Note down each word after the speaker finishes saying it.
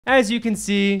As you can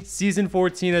see, Season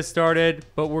 14 has started,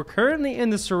 but we're currently in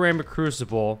the Ceramic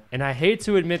Crucible. And I hate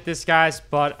to admit this, guys,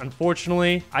 but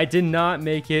unfortunately, I did not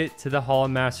make it to the Hall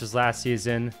of Masters last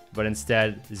season, but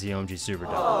instead, ZOMG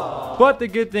Superdome. But the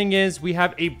good thing is, we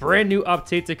have a brand new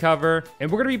update to cover, and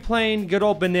we're going to be playing good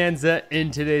old Bonanza in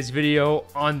today's video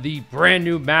on the brand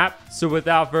new map. So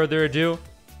without further ado,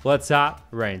 let's hop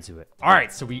right into it. All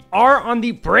right, so we are on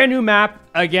the brand new map,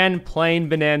 again, playing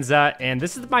Bonanza, and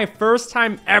this is my first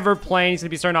time ever playing. He's gonna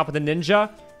be starting off with a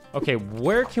ninja. Okay,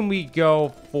 where can we go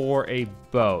for a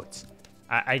boat?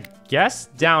 I guess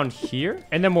down here?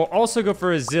 And then we'll also go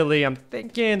for a Zilly. I'm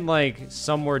thinking like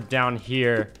somewhere down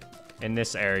here in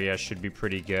this area should be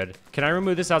pretty good. Can I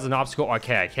remove this as an obstacle?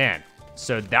 Okay, I can.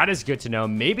 So that is good to know.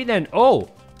 Maybe then, oh,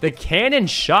 the cannon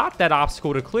shot that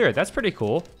obstacle to clear. That's pretty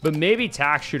cool. But maybe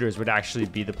tack shooters would actually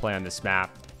be the play on this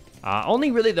map.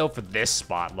 Only really, though, for this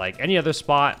spot. Like, any other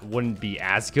spot wouldn't be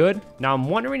as good. Now, I'm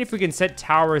wondering if we can set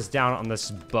towers down on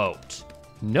this boat.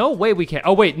 No way we can.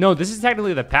 Oh, wait. No, this is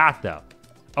technically the path, though.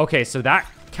 Okay, so that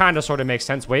kind of sort of makes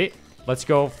sense. Wait, let's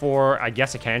go for, I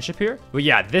guess, a cannon ship here. But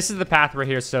yeah, this is the path right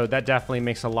here, so that definitely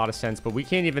makes a lot of sense. But we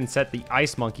can't even set the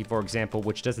ice monkey, for example,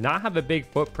 which does not have a big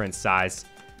footprint size.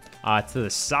 To the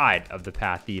side of the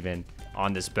path even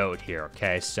on this boat here,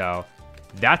 okay? So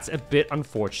that's a bit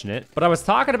unfortunate. But I was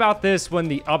talking about this when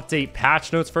the update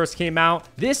patch notes first came out.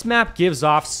 This map gives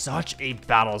off such a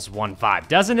Battles 1 vibe,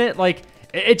 doesn't it? Like,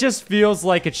 it just feels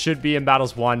like it should be in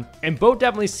Battles 1. And boat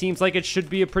definitely seems like it should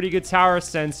be a pretty good tower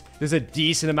since there's a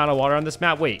decent amount of water on this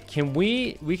map. Wait, can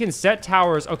we can set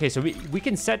towers. Okay, so we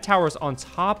can set towers on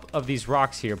top of these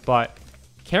rocks here, but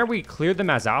can't we clear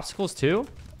them as obstacles too?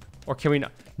 Or can we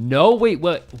not? No, wait,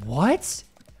 what?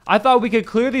 I thought we could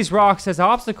clear these rocks as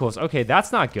obstacles. Okay,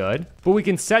 that's not good. But we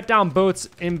can set down boats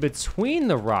in between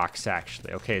the rocks,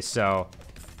 actually. Okay, so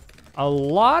a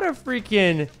lot of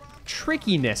freaking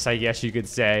trickiness, I guess you could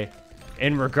say,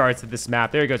 in regards to this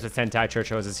map. There he goes with Tentai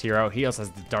Churchill as his hero. He also has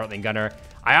the Dartling Gunner.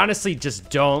 I honestly just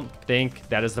don't think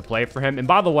that is the play for him. And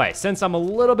by the way, since I'm a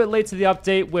little bit late to the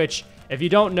update, which, if you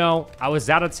don't know, I was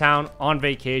out of town on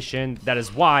vacation. That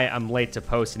is why I'm late to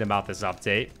posting about this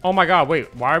update. Oh my god,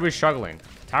 wait, why are we struggling?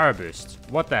 Tower boost.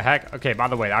 What the heck? Okay, by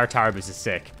the way, our tower boost is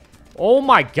sick. Oh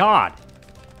my god.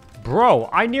 Bro,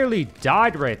 I nearly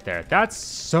died right there. That's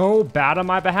so bad on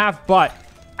my behalf, but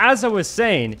as I was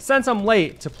saying, since I'm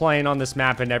late to playing on this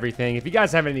map and everything, if you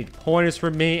guys have any pointers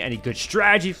for me, any good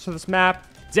strategies for this map,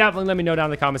 definitely let me know down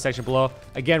in the comment section below.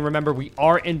 Again, remember, we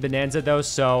are in Bonanza, though,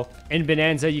 so in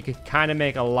Bonanza, you can kind of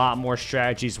make a lot more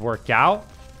strategies work out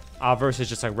versus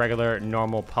just a regular,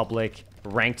 normal, public,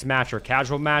 ranked match or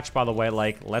casual match. By the way,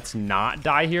 like, let's not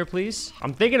die here, please.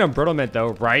 I'm thinking embrittlement, though,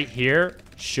 right here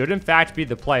should, in fact, be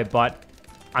the play, but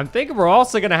I'm thinking we're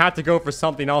also going to have to go for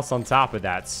something else on top of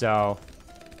that, so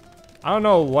I don't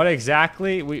know what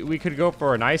exactly. We could go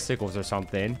for an icicles or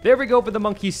something. There we go for the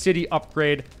Monkey City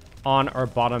upgrade on our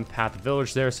bottom path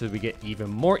village there, so we get even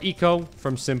more eco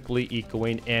from simply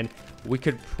ecoing, and we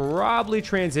could probably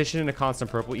transition into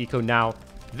constant purple eco. Now,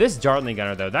 this Dartling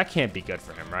Gunner, though, that can't be good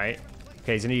for him, right?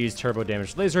 Okay, he's gonna use turbo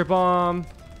damage laser bomb.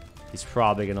 He's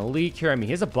probably gonna leak here. I mean,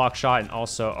 he has a block shot, and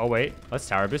also, oh wait, let's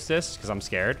tower boost this because I'm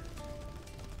scared.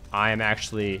 I am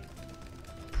actually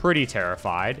pretty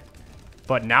terrified.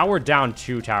 But now we're down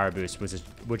 2 tower boosts,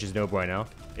 which is no bueno.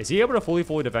 Is he able to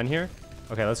fully defend here?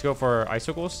 Okay, let's go for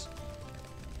icicles.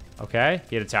 Okay,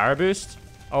 he had a tower boost.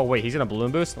 Oh, wait, he's gonna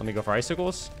balloon boost. Let me go for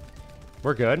icicles.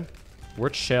 We're good. We're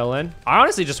chilling. I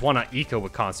honestly just want to eco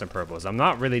with constant purples. I'm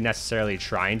not really necessarily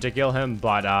trying to kill him,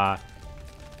 but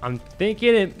I'm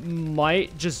thinking it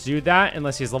might just do that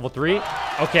unless he's level 3.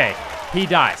 Okay, he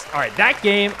dies. All right, that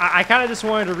game, I kind of just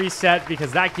wanted to reset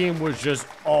because that game was just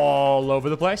all over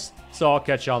the place. So I'll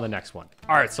catch you on the next one.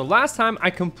 All right, so last time I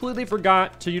completely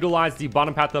forgot to utilize the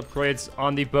bottom path upgrades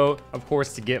on the boat, of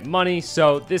course, to get money.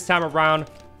 So this time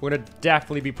around, we're gonna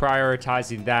definitely be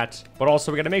prioritizing that. But also,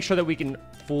 we're gonna make sure that we can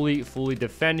fully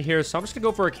defend here. So I'm just gonna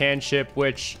go for a can ship,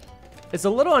 which is a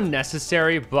little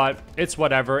unnecessary, but it's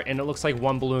whatever. And it looks like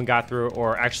 1 balloon got through,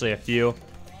 or actually a few.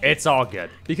 It's all good.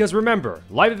 Because remember,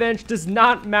 life advantage does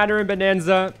not matter in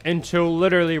Bonanza until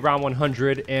literally round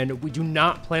 100. And we do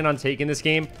not plan on taking this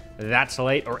game that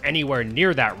late or anywhere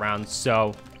near that round.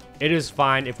 So it is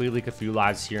fine if we leak a few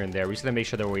lives here and there. We're just going to make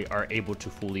sure that we are able to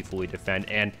fully defend.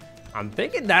 And I'm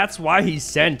thinking that's why he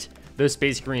sent those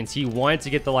Space Greens. He wanted to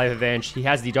get the life advantage. He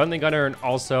has the Dartling Gunner and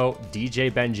also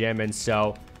DJ Benjamin.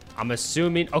 So I'm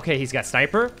assuming, okay, he's got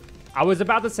Sniper. I was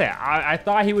about to say, I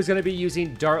thought he was going to be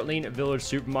using Dartling Village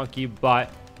Super Monkey,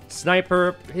 but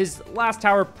Sniper, his last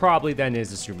tower probably then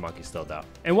is a Super Monkey still though.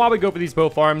 And while we go for these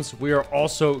boat farms, we are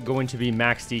also going to be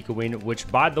max decoying, which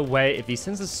by the way, if he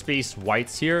sends us space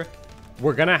whites here,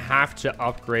 we're gonna have to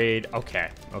upgrade. Okay,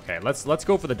 let's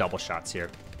go for the double shots here,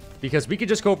 because we could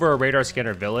just go for a radar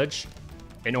scanner village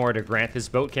in order to grant this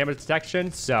boat camera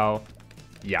detection. So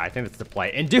yeah, I think that's the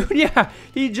play. And dude, yeah,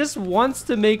 he just wants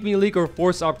to make me leak or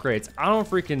force upgrades. I don't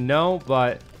freaking know,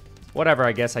 but whatever,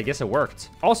 I guess it worked.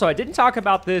 Also, I didn't talk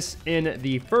about this in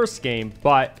the first game,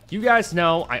 but you guys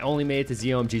know I only made it to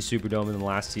ZOMG Superdome in the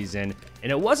last season,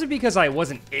 and it wasn't because I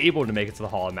wasn't able to make it to the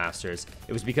Hall of Masters.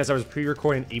 It was because I was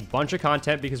pre-recording a bunch of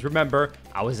content, because remember,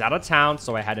 I was out of town,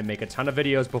 so I had to make a ton of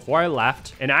videos before I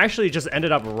left, and I actually just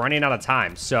ended up running out of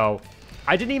time, so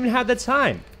I didn't even have the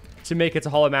time to make it to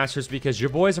Hall of Masters because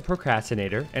your boy's a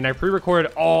procrastinator, and I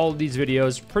pre-recorded all these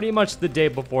videos pretty much the day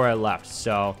before I left.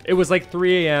 So it was like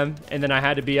 3 a.m. and then I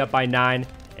had to be up by 9,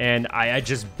 and I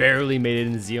just barely made it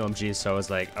into ZOMG. So I was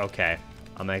like, okay,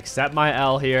 I'm gonna accept my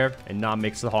L here and not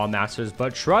make it to the Hall of Masters.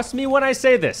 But trust me when I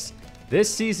say this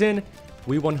season,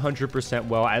 we 100%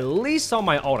 will, at least on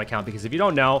my alt account, because if you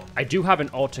don't know, I do have an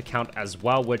alt account as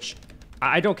well, which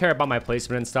I don't care about my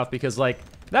placement and stuff, because like,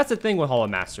 that's the thing with Hall of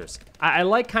Masters. I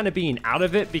like kind of being out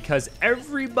of it because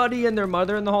everybody and their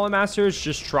mother in the Hall of Masters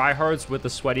just tryhards with the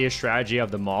sweatiest strategy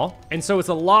of them all. And so it's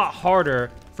a lot harder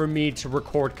for me to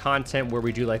record content where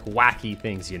we do like wacky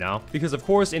things, you know? Because of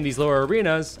course in these lower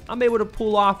arenas, I'm able to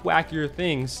pull off wackier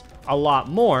things a lot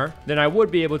more than I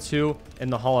would be able to in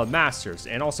the Hall of Masters.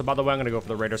 And also, by the way, I'm gonna go for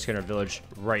the Radar Scanner Village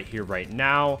right here, right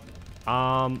now.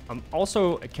 I'm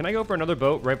also, can I go for another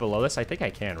boat right below this? I think I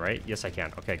can, right? Yes, I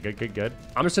can. Okay, good.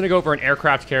 I'm just gonna go for an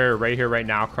aircraft carrier right here, right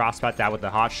now, crosspat that with the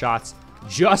hot shots,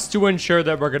 just to ensure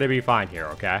that we're gonna be fine here,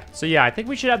 okay? So yeah, I think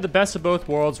we should have the best of both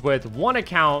worlds, with one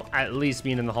account at least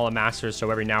being in the Hall of Masters,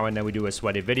 so every now and then we do a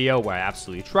sweaty video where I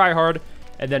absolutely try hard,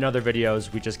 and then other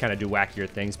videos we just kind of do wackier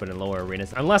things but in lower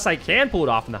arenas. Unless I can pull it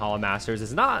off in the Hall of Masters.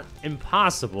 It's not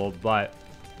impossible, but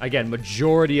again,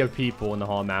 majority of people in the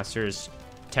Hall of Masters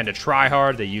tend to try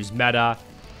hard, they use meta,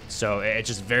 so it's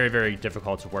just very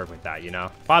difficult to work with that, you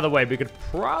know? By the way, we could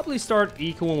probably start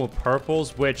ecoing with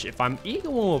purples, which if I'm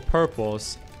ecoing with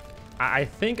purples, I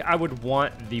think I would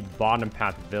want the bottom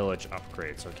path village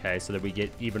upgrades, okay? So that we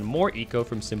get even more eco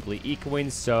from simply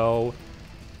ecoing. So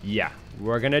yeah,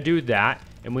 we're gonna do that.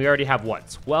 And we already have what,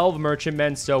 12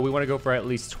 merchantmen, so we want to go for at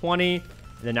least 20. And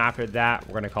then after that,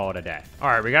 we're going to call it a day. All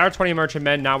right, we got our 20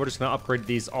 merchantmen. Now we're just going to upgrade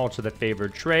these all to the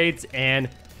favored trades. And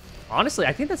honestly,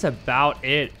 I think that's about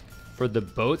it for the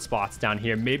boat spots down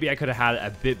here. Maybe I could have had a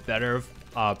bit better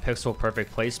pixel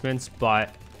perfect placements,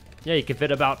 but yeah, you can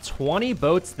fit about 20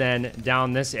 boats then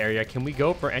down this area. Can we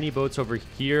go for any boats over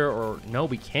here? Or no,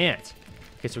 we can't.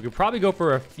 Okay, so we could probably go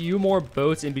for a few more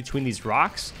boats in between these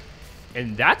rocks.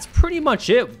 And that's pretty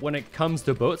much it when it comes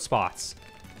to boat spots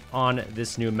on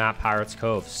this new map, Pirates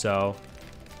Cove. So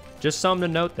just something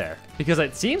to note there, because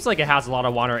it seems like it has a lot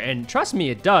of water, and trust me,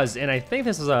 it does. And I think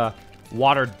this is a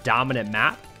water dominant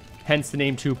map, hence the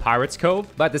name to Pirates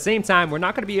Cove. But at the same time, we're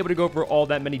not going to be able to go for all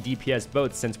that many DPS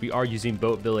boats since we are using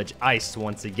Boat Village Ice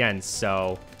once again.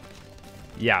 So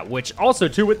yeah, which also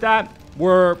too with that,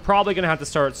 we're probably going to have to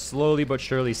start slowly but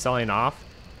surely selling off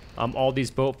all these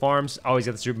boat farms. Oh, he's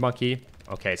got the Super Monkey.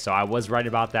 Okay, so I was right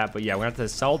about that. But yeah, we're going to have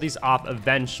to sell these off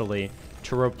eventually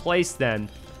to replace them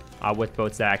with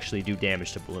boats that actually do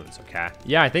damage to balloons, okay?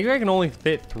 Yeah, I think I can only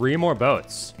fit 3 more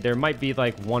boats. There might be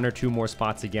like 1 or 2 more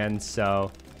spots again.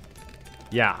 So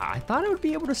yeah, I thought I would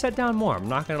be able to set down more. I'm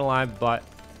not going to lie, but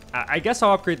I guess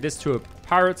I'll upgrade this to a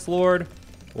Pirates Lord.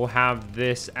 We'll have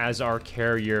this as our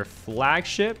carrier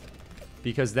flagship,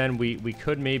 because then we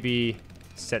could maybe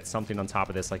set something on top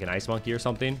of this, like an ice monkey or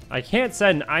something. I can't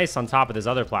set an ice on top of this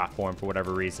other platform for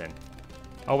whatever reason.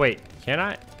 Oh wait, can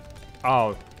I?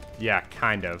 Oh yeah,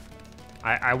 kind of.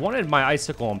 I wanted my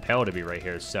icicle impale to be right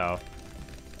here, so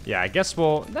yeah, I guess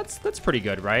that's pretty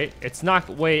good, right? It's not,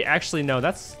 wait, actually no,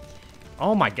 that's,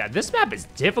 oh my god, this map is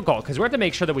difficult because we have to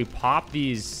make sure that we pop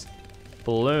these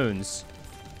balloons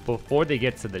before they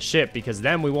get to the ship, because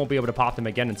then we won't be able to pop them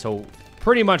again until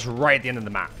pretty much right at the end of the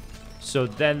map. So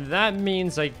then that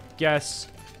means, I guess,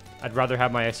 I'd rather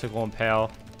have my icicle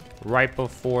impale right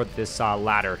before this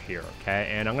ladder here, okay?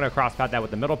 And I'm going to cross path that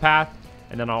with the middle path,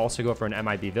 and then I'll also go for an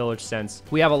MIB village, since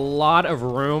we have a lot of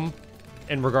room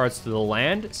in regards to the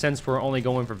land, since we're only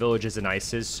going for villages and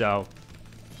ices, so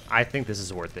I think this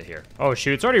is worth it here. Oh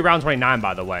shoot, it's already round 29,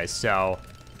 by the way, so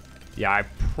yeah, I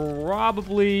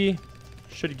probably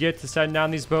should get to setting down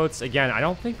these boats. Again, I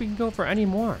don't think we can go for any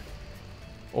more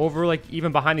over, like,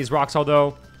 even behind these rocks,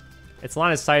 although its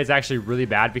line of sight is actually really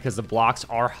bad because the blocks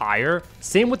are higher.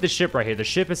 Same with the ship right here. The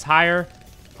ship is higher.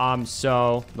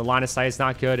 So the line of sight is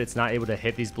not good. It's not able to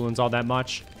hit these balloons all that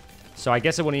much. So I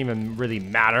guess it wouldn't even really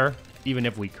matter, even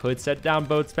if we could set down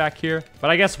boats back here.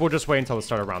 But I guess we'll just wait until the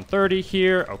start of round 30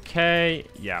 here. Okay.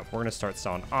 Yeah, we're going to start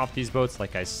selling off these boats,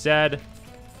 like I said.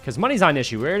 Because money's not an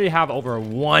issue. We already have over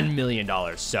 $1 million.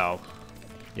 So,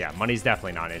 yeah, money's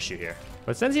definitely not an issue here.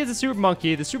 But since he has a Super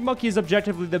Monkey, the Super Monkey is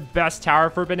objectively the best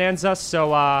tower for Bonanza. So,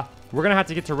 we're going to have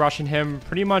to get to rushing him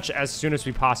pretty much as soon as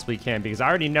we possibly can. Because I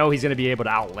already know he's going to be able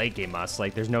to out-late game us.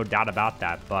 Like, there's no doubt about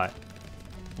that. But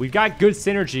we've got good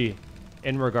synergy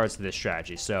in regards to this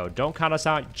strategy. So, don't count us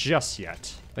out just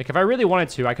yet. Like, if I really wanted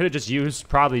to, I could have just used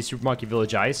probably Super Monkey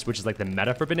Village Ice, which is like the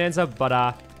meta for Bonanza. But,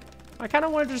 I kind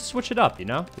of wanted to just switch it up, you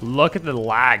know? Look at the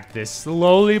lag this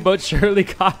slowly but surely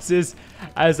causes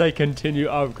as I continue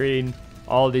upgrading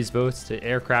all of these boats to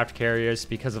aircraft carriers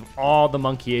because of all the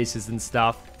monkey aces and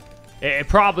stuff. It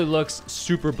probably looks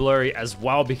super blurry as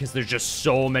well because there's just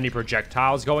so many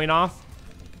projectiles going off.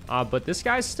 But this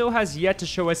guy still has yet to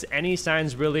show us any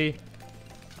signs really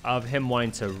of him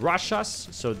wanting to rush us.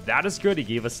 So that is good. He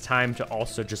gave us time to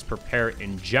also just prepare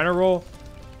in general.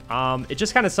 It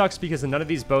just kind of sucks because none of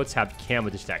these boats have camo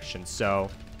detection. So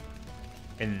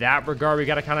in that regard, we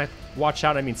got to kind of watch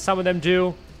out. I mean, some of them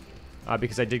do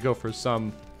because I did go for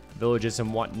some villages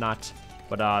and whatnot.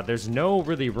 But there's no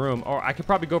really room. Or I could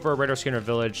probably go for a radar scanner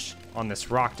village on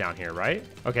this rock down here, right?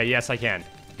 Okay, yes, I can.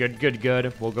 Good, good,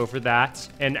 good. We'll go for that.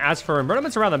 And as for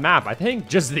environments around the map, I think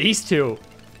just these two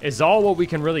is all what we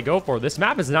can really go for. This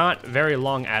map is not very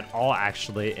long at all,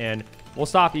 actually. And we'll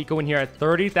stop ecoing here at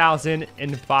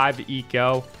 30,005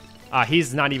 eco.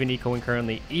 He's not even ecoing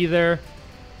currently either.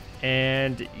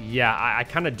 And yeah, I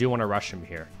kind of do want to rush him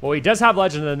here. Well, he does have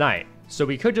Legend of the Night. So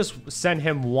we could just send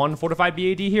him one fortified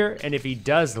BAD here. And if he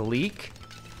does leak,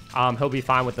 he'll be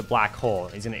fine with the black hole.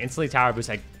 He's going to instantly tower boost.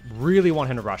 I really want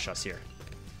him to rush us here.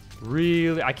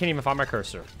 Really, I can't even find my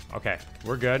cursor. Okay,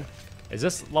 we're good. Is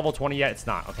this level 20 yet? It's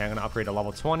not. Okay, I'm going to upgrade to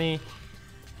level 20.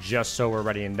 Just so we're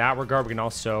ready in that regard. We can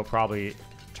also probably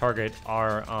target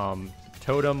our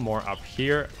totem more up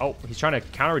here. Oh, he's trying to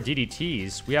counter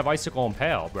DDTs. We have Icicle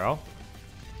Impale, bro.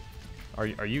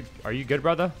 Are you good,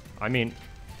 brother? I mean,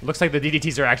 looks like the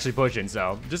DDTs are actually pushing,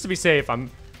 so just to be safe,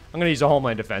 I'm gonna use a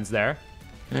homeland defense there.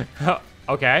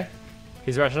 Okay.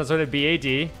 He's rushing us with a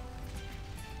BAD.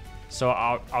 So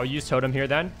I'll use totem here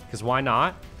then, because why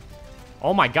not?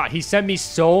 Oh my god, he sent me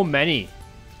so many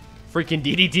freaking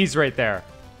DDTs right there.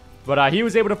 But he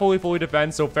was able to fully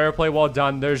defend, so fair play, well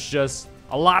done. There's just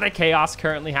a lot of chaos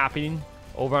currently happening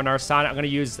over on our side. I'm going to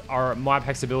use our mob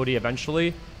hex ability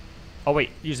eventually. Oh,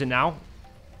 wait. Use it now.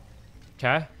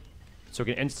 Okay. So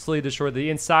we can instantly destroy the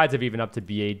insides of even up to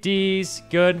BADs.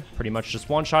 Good. Pretty much just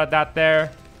one shot at that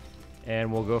there.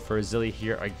 And we'll go for a Zilly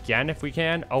here again if we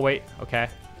can. Oh, wait. Okay.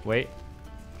 Wait.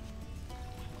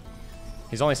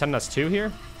 He's only sending us 2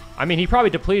 here? I mean, he probably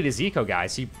depleted his eco,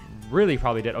 guys. He really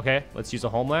probably did. Okay, let's use a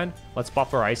homeland. Let's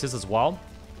buff our ices as well.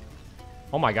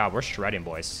 Oh my god, we're shredding,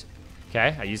 boys.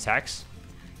 Okay, I used hex.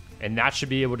 And that should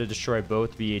be able to destroy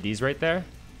both BADs right there.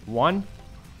 1.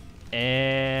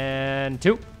 And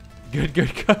 2. Good,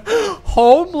 good, good.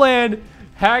 Homeland,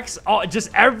 hex, oh, just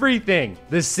everything.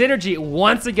 The synergy,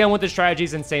 once again, with the strategy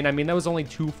is insane. I mean, that was only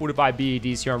 2 fortified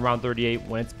BADs here on round 38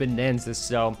 when it's Bonanza,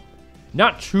 so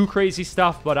not too crazy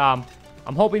stuff, but I'm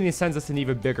hoping he sends us an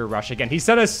even bigger rush again. He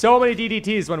sent us so many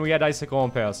DDTs when we had Icicle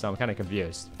Impale, so I'm kind of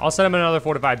confused. I'll send him another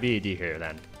fortified BAD here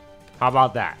then. How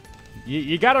about that?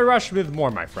 You gotta rush with more,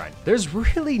 my friend. There's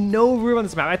really no room on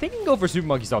this map. I think he can go for Super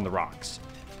Monkeys on the rocks.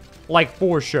 Like,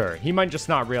 for sure. He might just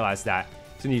not realize that.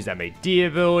 He's gonna use that MAD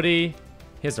ability.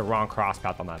 He has the wrong cross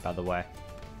path on that, by the way.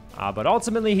 But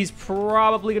ultimately, he's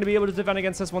probably going to be able to defend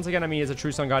against us once again. I mean, he has a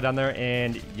True Sun guy down there,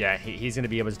 and yeah, he's going to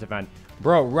be able to defend.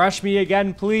 Bro, rush me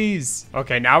again, please.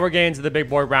 Okay, now we're getting to the big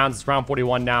boy rounds. It's round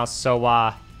 41 now,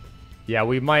 so yeah,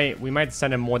 we might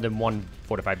send him more than 1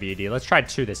 fortified BAD. Let's try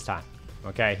 2 this time.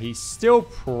 Okay, he still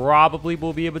probably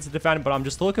will be able to defend, but I'm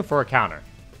just looking for a counter.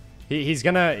 He's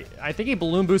gonna, I think he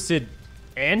balloon boosted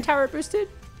and tower boosted,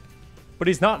 but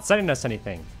he's not sending us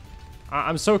anything.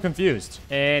 I'm so confused.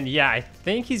 And yeah, I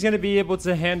think he's going to be able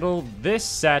to handle this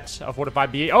set of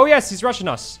fortified BA. Oh, yes, he's rushing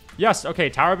us. Yes, okay,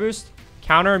 tower boost.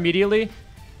 Counter immediately.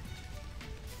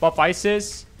 Buff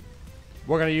ices.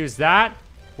 We're going to use that.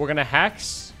 We're going to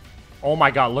hex. Oh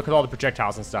my god, look at all the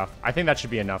projectiles and stuff. I think that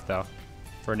should be enough, though,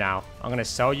 for now. I'm going to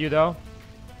sell you, though.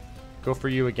 Go for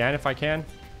you again if I can.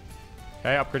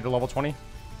 Okay, upgrade to level 20.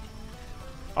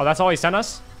 Oh, that's all he sent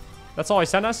us? That's all he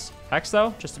sent us? Hex,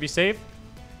 though, just to be safe.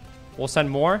 We'll send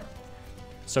more.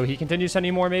 So he continues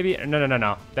sending more, maybe?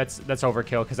 No. That's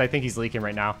overkill because I think he's leaking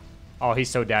right now. Oh, he's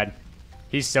so dead.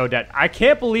 He's so dead. I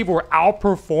can't believe we're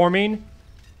outperforming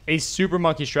a Super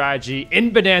Monkey strategy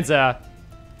in Bonanza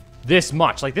this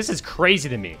much. Like, this is crazy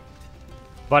to me.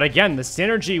 But again, the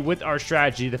synergy with our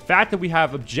strategy, the fact that we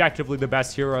have objectively the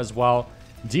best hero as well,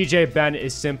 DJ Ben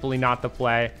is simply not the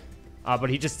play. But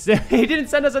he didn't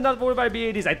send us enough fortified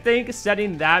B80s. I think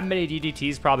setting that many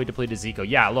DDTs probably depleted his eco.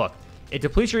 Yeah, look, it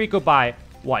depletes your eco by,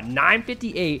 what,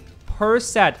 958 per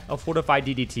set of fortified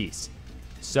DDTs.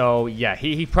 So yeah,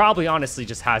 he probably honestly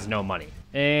just has no money.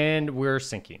 And we're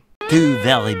sinking. 2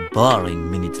 very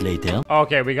boring minutes later.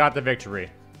 Okay, we got the victory.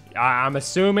 I'm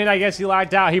assuming, I guess he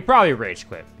lagged out. He probably rage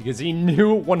quit because he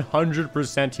knew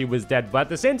 100% he was dead. But at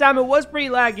the same time, it was pretty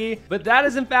laggy. But that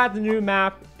is in fact the new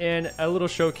map and a little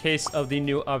showcase of the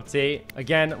new update.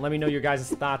 Again, let me know your guys'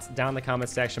 thoughts down in the comment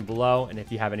section below. And if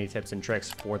you have any tips and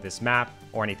tricks for this map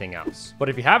or anything else. But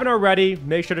if you haven't already,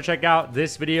 make sure to check out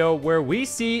this video where we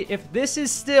see if this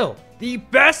is still the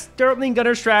best Dirtling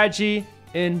Gunner strategy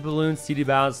in Bloons TD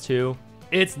Battles 2.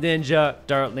 It's Ninja,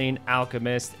 Dartling,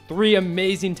 Alchemist. 3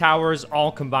 amazing towers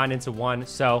all combined into one,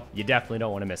 so you definitely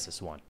don't want to miss this one.